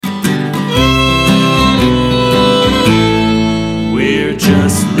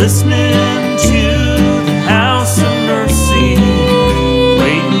listening to the House of Mercy,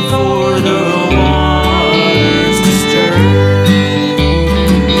 waiting for the waters to stir.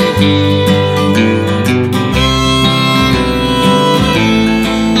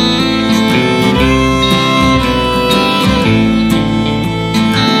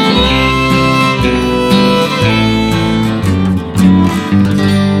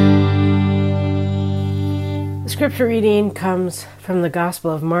 Scripture reading comes from the Gospel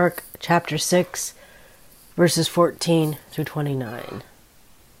of Mark, chapter 6, verses 14 through 29.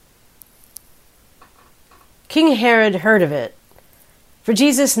 King Herod heard of it, for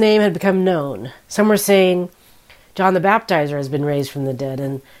Jesus' name had become known. Some were saying, John the Baptizer has been raised from the dead,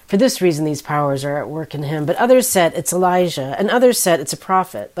 and for this reason these powers are at work in him. But others said it's Elijah, and others said it's a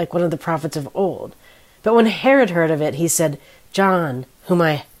prophet, like one of the prophets of old. But when Herod heard of it, he said, John, whom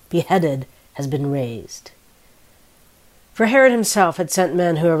I beheaded, has been raised. For Herod himself had sent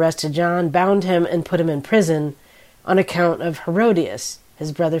men who arrested John, bound him, and put him in prison on account of Herodias,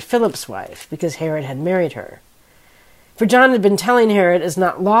 his brother Philip's wife, because Herod had married her. For John had been telling Herod, it's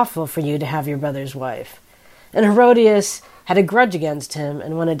not lawful for you to have your brother's wife. And Herodias had a grudge against him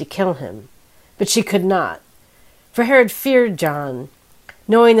and wanted to kill him. But she could not. For Herod feared John,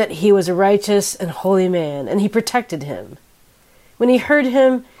 knowing that he was a righteous and holy man, and he protected him. When he heard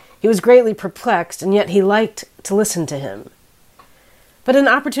him, he was greatly perplexed, and yet he liked to listen to him. But an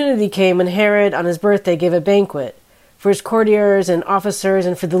opportunity came when Herod, on his birthday, gave a banquet for his courtiers and officers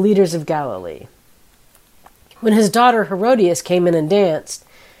and for the leaders of Galilee. When his daughter Herodias came in and danced,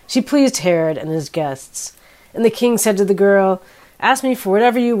 she pleased Herod and his guests. And the king said to the girl, Ask me for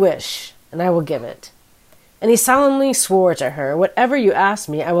whatever you wish, and I will give it. And he solemnly swore to her, Whatever you ask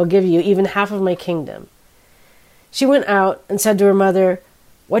me, I will give you, even half of my kingdom. She went out and said to her mother,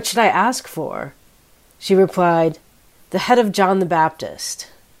 What should I ask for? She replied, The head of John the Baptist.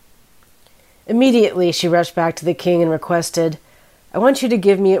 Immediately she rushed back to the king and requested, I want you to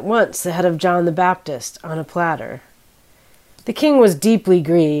give me at once the head of John the Baptist on a platter. The king was deeply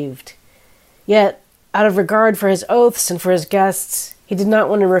grieved. Yet, out of regard for his oaths and for his guests, he did not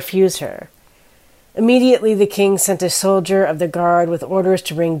want to refuse her. Immediately the king sent a soldier of the guard with orders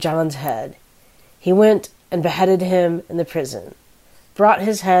to bring John's head. He went and beheaded him in the prison, brought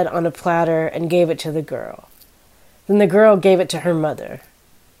his head on a platter, and gave it to the girl. Then the girl gave it to her mother.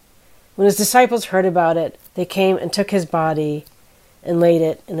 When his disciples heard about it, they came and took his body and laid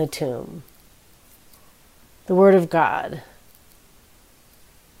it in a tomb. The word of God.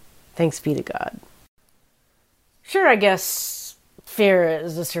 Thanks be to God. Sure, I guess fear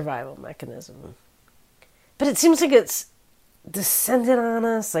is a survival mechanism. But it seems like it's descended on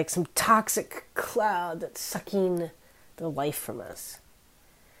us like some toxic cloud that's sucking the life from us.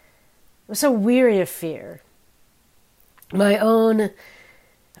 I'm so weary of fear. My own,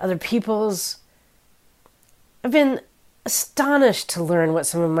 other people's. I've been astonished to learn what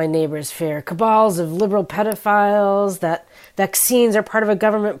some of my neighbors fear. Cabals of liberal pedophiles, that vaccines are part of a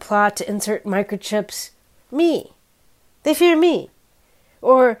government plot to insert microchips. Me. They fear me.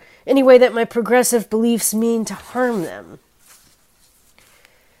 Or any way that my progressive beliefs mean to harm them.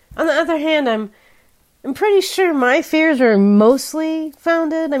 On the other hand, I'm pretty sure my fears are mostly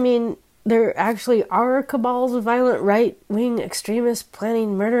founded. I mean, there actually are cabals of violent right-wing extremists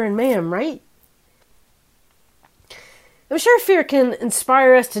planning murder and mayhem, right? I'm sure fear can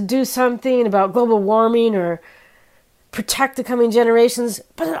inspire us to do something about global warming or protect the coming generations,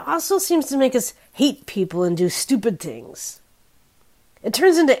 but it also seems to make us hate people and do stupid things. It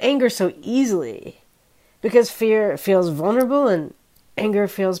turns into anger so easily because fear feels vulnerable and anger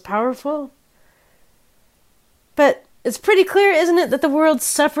feels powerful. But it's pretty clear, isn't it, that the world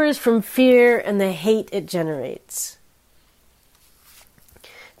suffers from fear and the hate it generates.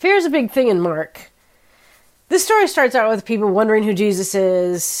 Fear is a big thing in Mark. This story starts out with people wondering who Jesus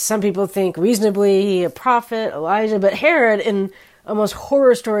is. Some people think reasonably a prophet, Elijah, but Herod, in almost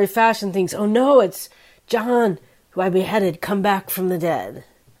horror story fashion, thinks, oh no, it's John, who I beheaded, come back from the dead.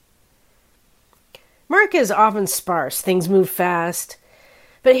 Mark is often sparse. Things move fast.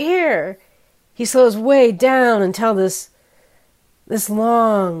 But here, he slows way down and tells this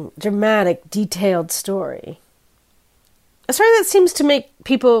long, dramatic, detailed story. A story that seems to make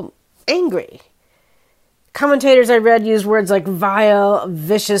people angry. Commentators I read used words like vile,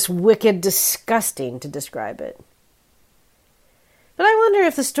 vicious, wicked, disgusting to describe it. But I wonder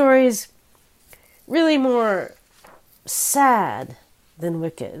if the story's really more sad than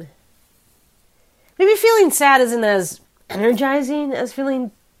wicked. Maybe feeling sad isn't as energizing as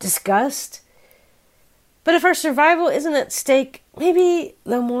feeling disgust. But if our survival isn't at stake, maybe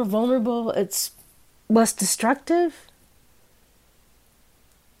the more vulnerable, it's less destructive.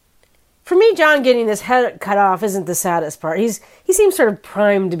 For me, John getting his head cut off isn't the saddest part. He seems sort of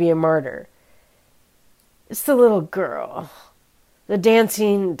primed to be a martyr. It's the little girl, the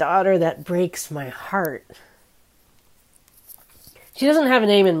dancing daughter that breaks my heart. She doesn't have a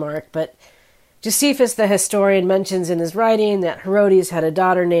name in Mark, but Josephus the historian mentions in his writing that Herodes had a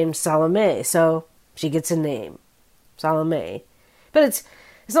daughter named Salome, so she gets a name, Salome. But it's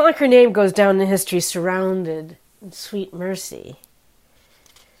not like her name goes down in history surrounded in sweet mercy.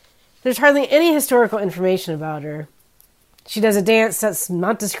 There's hardly any historical information about her. She does a dance that's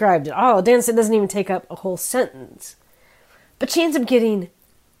not described at all, a dance that doesn't even take up a whole sentence. But she ends up getting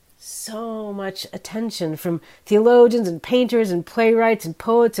so much attention from theologians and painters and playwrights and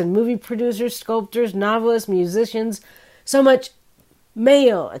poets and movie producers, sculptors, novelists, musicians, so much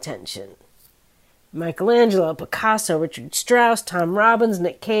male attention. Michelangelo, Picasso, Richard Strauss, Tom Robbins,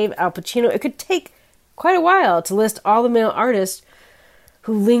 Nick Cave, Al Pacino. It could take quite a while to list all the male artists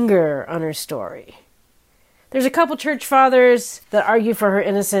who linger on her story. There's a couple church fathers that argue for her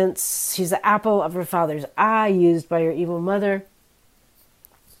innocence. She's the apple of her father's eye, used by her evil mother.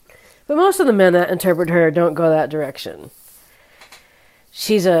 But most of the men that interpret her don't go that direction.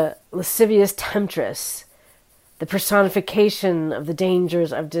 She's a lascivious temptress, the personification of the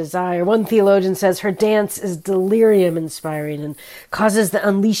dangers of desire. One theologian says her dance is delirium-inspiring and causes the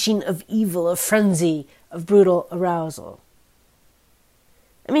unleashing of evil, a frenzy of brutal arousal.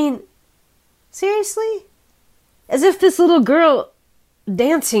 I mean, seriously? As if this little girl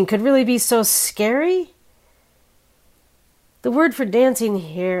dancing could really be so scary? The word for dancing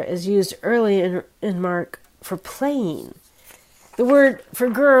here is used early in Mark for playing. The word for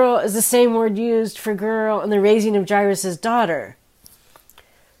girl is the same word used for girl in the raising of Jairus' daughter.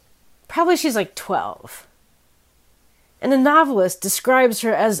 Probably she's like 12. And the novelist describes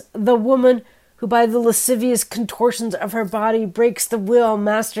her as the woman who by the lascivious contortions of her body breaks the will,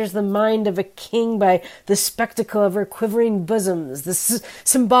 masters the mind of a king by the spectacle of her quivering bosoms, the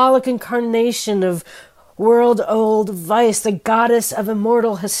symbolic incarnation of world-old vice, the goddess of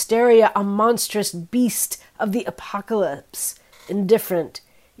immortal hysteria, a monstrous beast of the apocalypse, indifferent,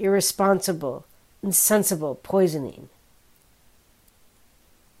 irresponsible, insensible poisoning.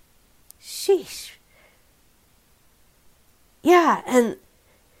 Sheesh. Yeah, and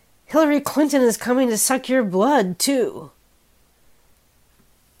Hillary Clinton is coming to suck your blood, too.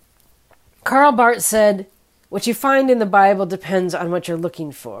 Karl Barth said, "What you find in the Bible depends on what you're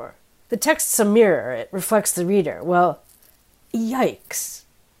looking for. The text's a mirror. It reflects the reader." Well, yikes.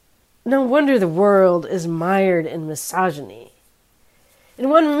 No wonder the world is mired in misogyny. In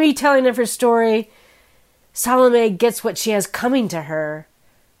one retelling of her story, Salome gets what she has coming to her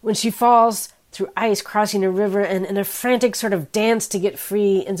when she falls through ice crossing a river and in a frantic sort of dance to get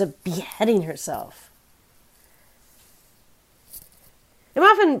free ends up beheading herself. I'm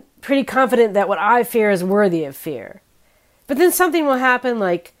often pretty confident that what I fear is worthy of fear. But then something will happen,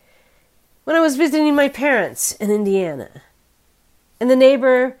 like when I was visiting my parents in Indiana, and the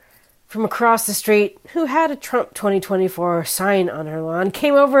neighbor from across the street, who had a Trump 2024 sign on her lawn,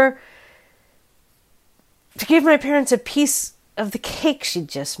 came over to give my parents a piece of the cake she'd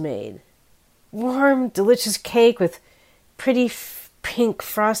just made. Warm, delicious cake with pretty pink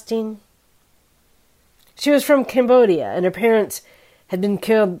frosting. She was from Cambodia, and her parents had been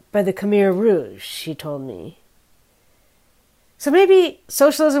killed by the Khmer Rouge, she told me. So maybe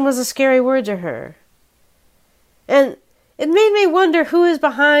socialism was a scary word to her. And it made me wonder who is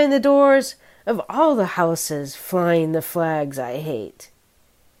behind the doors of all the houses flying the flags I hate.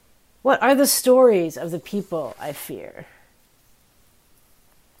 What are the stories of the people I fear?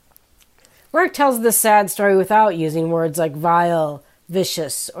 Mark tells this sad story without using words like vile,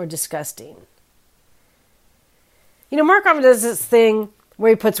 vicious, or disgusting. You know, Mark often does this thing where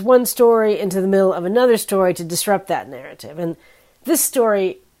he puts one story into the middle of another story to disrupt that narrative. And this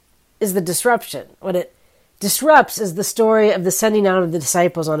story is the disruption. What it disrupts is the story of the sending out of the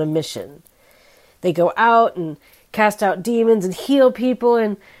disciples on a mission. They go out and cast out demons and heal people,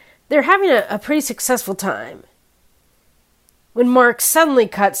 and they're having a pretty successful time. When Mark suddenly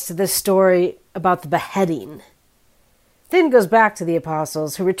cuts to this story about the beheading, then goes back to the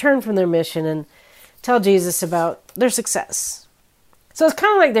apostles who return from their mission and tell Jesus about their success. So it's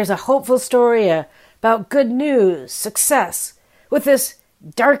kind of like there's a hopeful story about good news, success, with this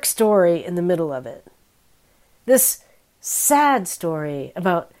dark story in the middle of it. This sad story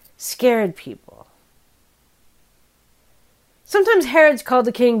about scared people. Sometimes Herod's called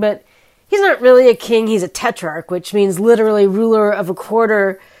a king, but he's not really a king, he's a tetrarch, which means literally ruler of a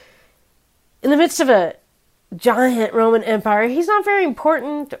quarter. In the midst of a giant Roman Empire, he's not very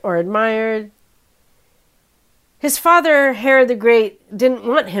important or admired. His father, Herod the Great, didn't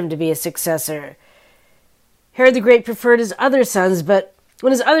want him to be a successor. Herod the Great preferred his other sons, but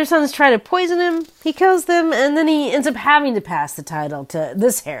when his other sons try to poison him, he kills them, and then he ends up having to pass the title to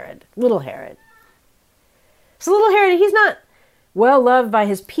this Herod, Little Herod. So Little Herod, he's not well loved by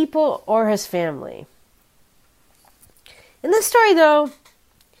his people or his family. In this story, though,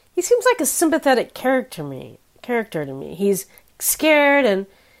 he seems like a sympathetic character to me. He's scared and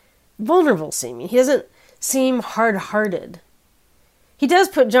vulnerable seeming. He doesn't seem hard-hearted. He does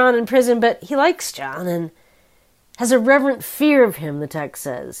put John in prison, but he likes John and has a reverent fear of him, the text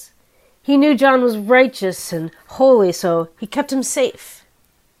says. He knew John was righteous and holy, so he kept him safe.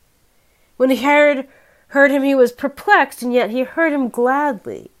 When Herod heard him, he was perplexed, and yet he heard him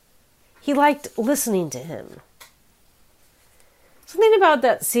gladly. He liked listening to him. Something about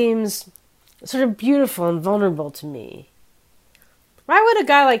that seems sort of beautiful and vulnerable to me. Why would a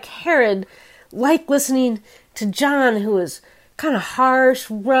guy like Herod like listening to John, who was kind of harsh,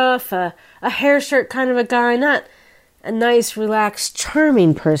 rough, a hair shirt kind of a guy, not a nice, relaxed,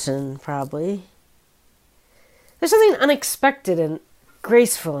 charming person, probably? There's something unexpected and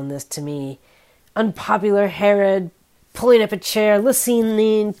graceful in this to me. Unpopular Herod pulling up a chair,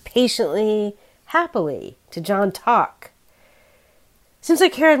 listening patiently, happily to John talk. Seems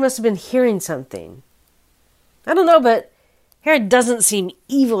like Herod must have been hearing something. I don't know, but Herod doesn't seem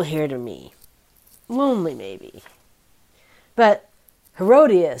evil here to me. Lonely, maybe. But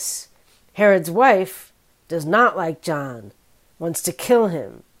Herodias, Herod's wife, does not like John, wants to kill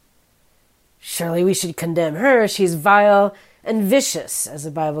him. Surely we should condemn her. She's vile and vicious, as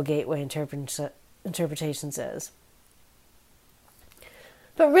the Bible Gateway interpretation says.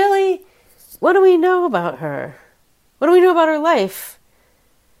 But really, what do we know about her? What do we know about her life?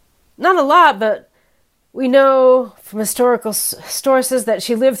 Not a lot, but we know from historical sources that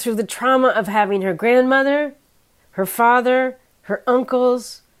she lived through the trauma of having her grandmother, her father, her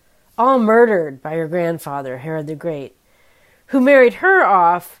uncles, all murdered by her grandfather, Herod the Great, who married her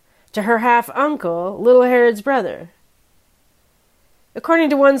off to her half-uncle, Little Herod's brother. According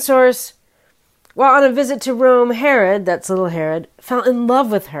to one source, while on a visit to Rome, Herod, that's Little Herod, fell in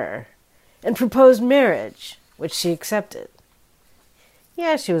love with her and proposed marriage, which she accepted.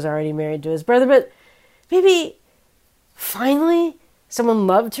 Yeah, she was already married to his brother, but maybe finally someone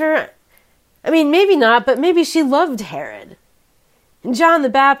loved her. I mean, maybe not, but maybe she loved Herod. And John the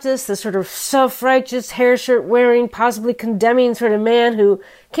Baptist, the sort of self-righteous, hair shirt wearing, possibly condemning sort of man who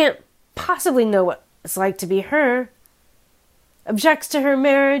can't possibly know what it's like to be her, objects to her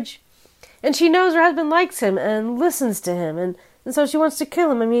marriage, and she knows her husband likes him and listens to him, and so she wants to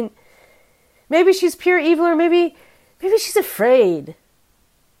kill him. I mean, maybe she's pure evil, or maybe she's afraid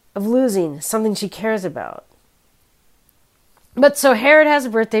of losing something she cares about. But so Herod has a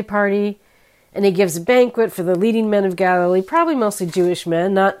birthday party, and he gives a banquet for the leading men of Galilee, probably mostly Jewish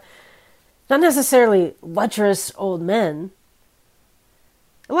men, not necessarily lecherous old men.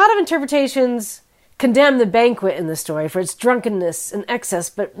 A lot of interpretations condemn the banquet in the story for its drunkenness and excess,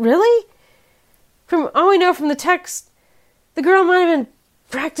 but really? From all we know from the text, the girl might have been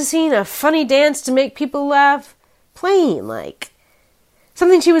practicing a funny dance to make people laugh, playing like.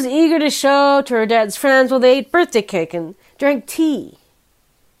 Something she was eager to show to her dad's friends while they ate birthday cake and drank tea.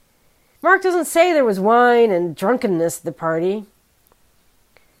 Mark doesn't say there was wine and drunkenness at the party.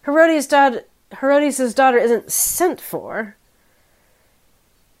 Herodias' daughter isn't sent for.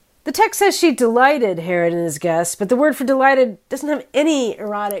 The text says she delighted Herod and his guests, but the word for delighted doesn't have any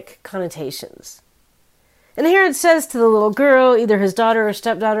erotic connotations. And Herod says to the little girl, either his daughter or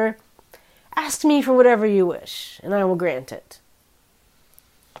stepdaughter, "Ask me for whatever you wish, and I will grant it."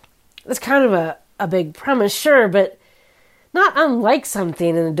 That's kind of a big promise, sure, but not unlike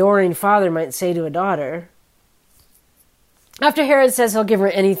something an adoring father might say to a daughter. After Herod says he'll give her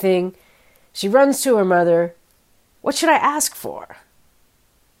anything, she runs to her mother. "What should I ask for?"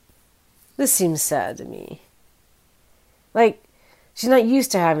 This seems sad to me. Like, she's not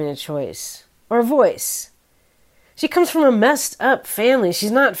used to having a choice or a voice. She comes from a messed up family.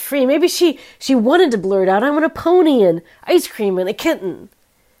 She's not free. Maybe she wanted to blurt out, "I want a pony and ice cream and a kitten."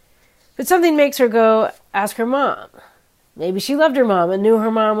 But something makes her go ask her mom. Maybe she loved her mom and knew her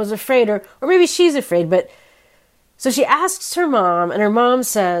mom was afraid, or maybe she's afraid. But so she asks her mom, and her mom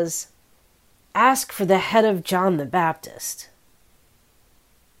says, "Ask for the head of John the Baptist."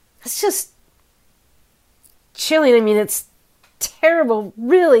 That's just chilling. I mean, it's terrible,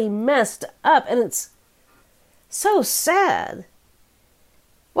 really messed up, and it's so sad.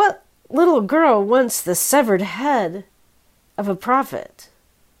 What little girl wants the severed head of a prophet?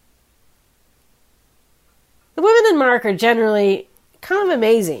 The women in Mark are generally kind of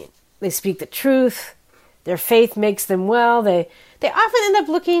amazing. They speak the truth. Their faith makes them well. They often end up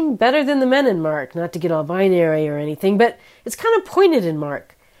looking better than the men in Mark, not to get all binary or anything, but it's kind of pointed in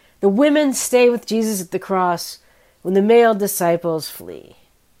Mark. The women stay with Jesus at the cross when the male disciples flee.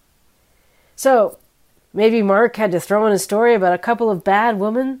 So, maybe Mark had to throw in a story about a couple of bad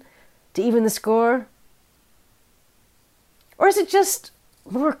women to even the score? Or is it just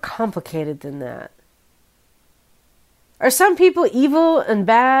more complicated than that? Are some people evil and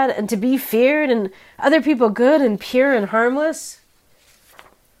bad and to be feared, and other people good and pure and harmless?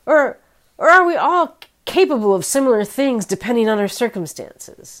 Or are we all capable of similar things depending on our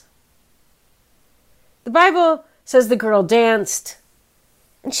circumstances? The Bible says the girl danced,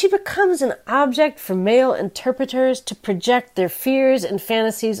 and she becomes an object for male interpreters to project their fears and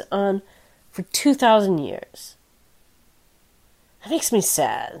fantasies on for 2,000 years. That makes me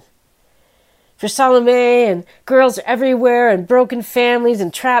sad. For Salome and girls everywhere and broken families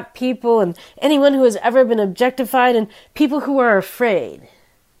and trapped people and anyone who has ever been objectified and people who are afraid.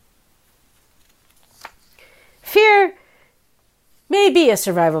 Fear may be a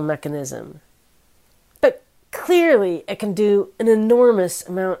survival mechanism, but clearly it can do an enormous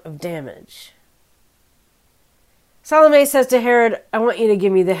amount of damage. Salome says to Herod, "I want you to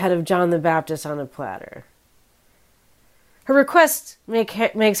give me the head of John the Baptist on a platter." Her request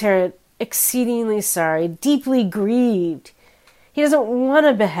makes Herod exceedingly sorry, deeply grieved. He doesn't want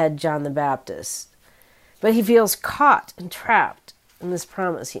to behead John the Baptist, but he feels caught and trapped in this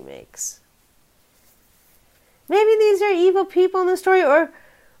promise he makes. Maybe these are evil people in the story, or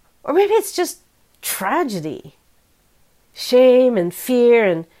maybe it's just tragedy. Shame and fear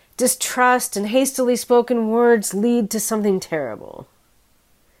and distrust and hastily spoken words lead to something terrible.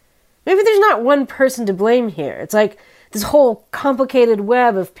 Maybe there's not one person to blame here. It's like this whole complicated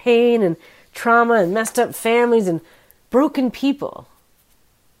web of pain and trauma and messed up families and broken people.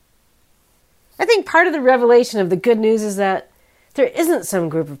 I think part of the revelation of the good news is that there isn't some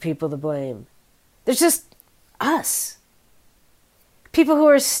group of people to blame. There's just us. People who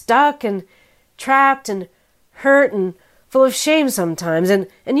are stuck and trapped and hurt and full of shame sometimes, and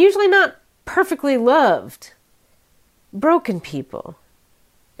usually not perfectly loved. Broken people.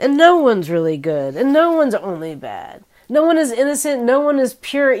 And no one's really good, and no one's only bad. No one is innocent, no one is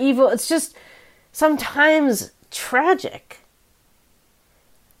pure evil. It's just sometimes tragic.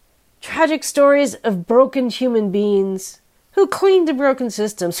 Tragic stories of broken human beings who cling to broken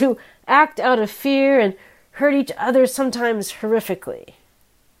systems, who act out of fear and hurt each other sometimes horrifically.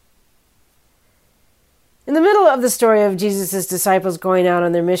 In the middle of the story of Jesus' disciples going out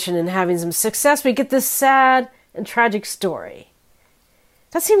on their mission and having some success, we get this sad and tragic story.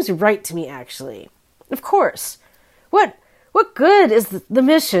 That seems right to me, actually. Of course. What good is the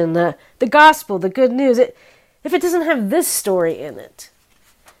mission, the gospel, the good news, if it doesn't have this story in it?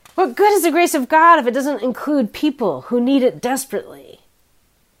 What good is the grace of God if it doesn't include people who need it desperately?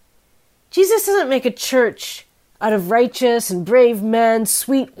 Jesus doesn't make a church out of righteous and brave men,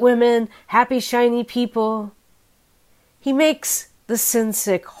 sweet women, happy, shiny people. He makes the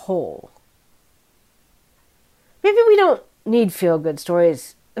sin-sick whole. Maybe we don't need feel-good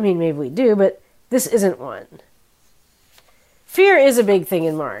stories. I mean, maybe we do, but this isn't one. Fear is a big thing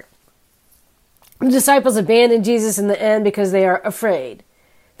in Mark. The disciples abandon Jesus in the end because they are afraid.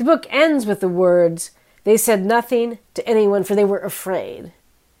 The book ends with the words, "They said nothing to anyone, for they were afraid."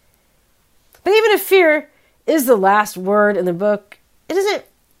 But even if fear is the last word in the book, it isn't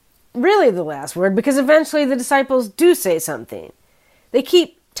really the last word, because eventually the disciples do say something. They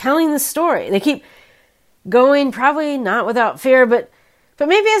keep telling the story. They keep going, probably not without fear, but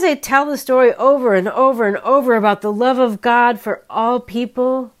maybe as they tell the story over and over and over about the love of God for all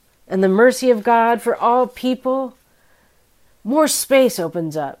people and the mercy of God for all people, more space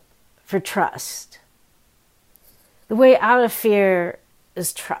opens up for trust. The way out of fear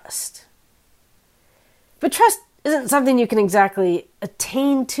is trust. But trust isn't something you can exactly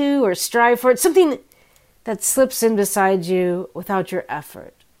attain to or strive for. It's something that slips in beside you without your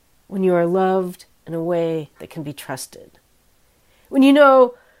effort, when you are loved in a way that can be trusted. When you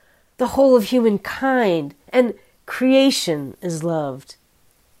know the whole of humankind and creation is loved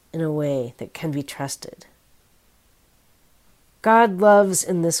in a way that can be trusted. God loves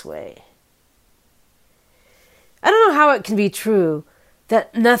in this way. I don't know how it can be true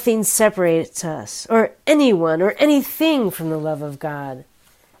that nothing separates us or anyone or anything from the love of God,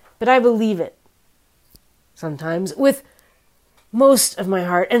 but I believe it sometimes with most of my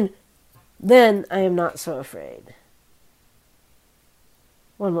heart, and then I am not so afraid.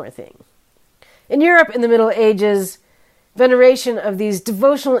 One more thing. In Europe in the Middle Ages, veneration of these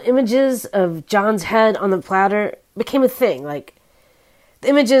devotional images of John's head on the platter became a thing. Like, The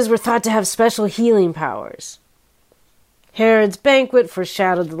images were thought to have special healing powers. Herod's banquet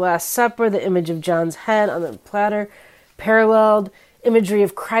foreshadowed the Last Supper. The image of John's head on the platter paralleled imagery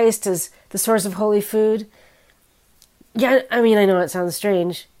of Christ as the source of holy food. Yeah, I know it sounds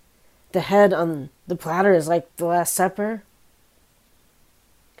strange. The head on the platter is like the Last Supper.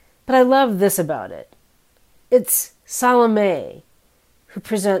 But I love this about it. It's Salome who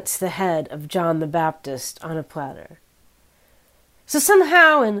presents the head of John the Baptist on a platter. So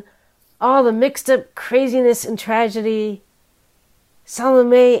somehow in all the mixed up craziness and tragedy,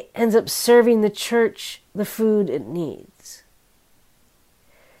 Salome ends up serving the church the food it needs.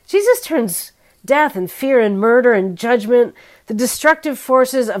 Jesus turns death and fear and murder and judgment, the destructive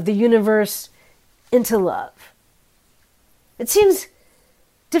forces of the universe, into love. It seems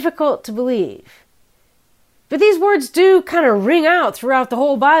difficult to believe, but these words do kind of ring out throughout the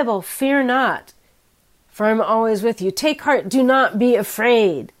whole Bible. Fear not, for I'm always with you. Take heart, do not be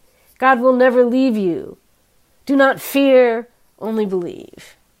afraid. God will never leave you. Do not fear, only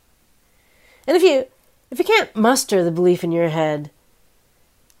believe. And if you can't muster the belief in your head,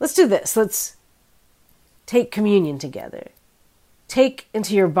 let's do this. Let's take communion together. Take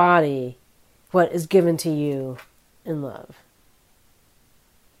into your body what is given to you in love.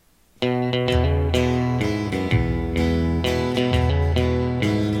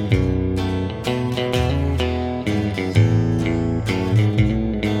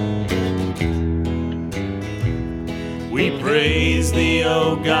 We praise thee,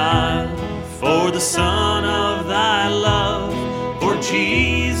 O God, for the Son of thy love, for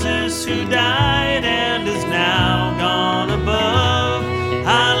Jesus who died and is now gone above.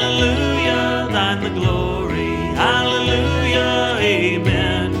 Hallelujah, thine the glory. Hallelujah,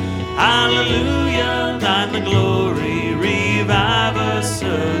 amen. Hallelujah, thine the glory. Revive us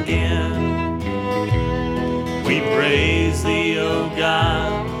again. We praise thee, O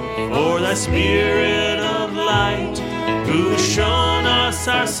God, for thy Spirit of light, who has shown us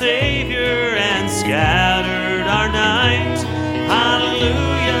our Savior and scattered our night.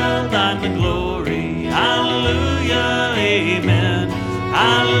 Hallelujah, thine the glory. Hallelujah, amen.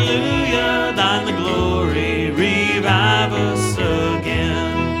 Hallelujah, thine the glory. Revive us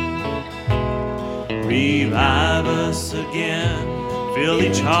again. Revive us again. Fill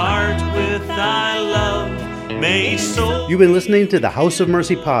each heart with thy love. May each soul... You've been listening to the House of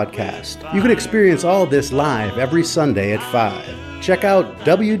Mercy podcast. You can experience all of this live every Sunday at 5. Check out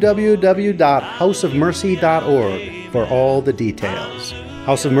www.houseofmercy.org for all the details.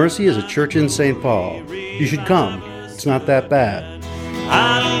 House of Mercy is a church in St. Paul. You should come. It's not that bad.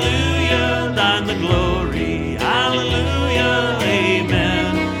 Hallelujah, thine the glory.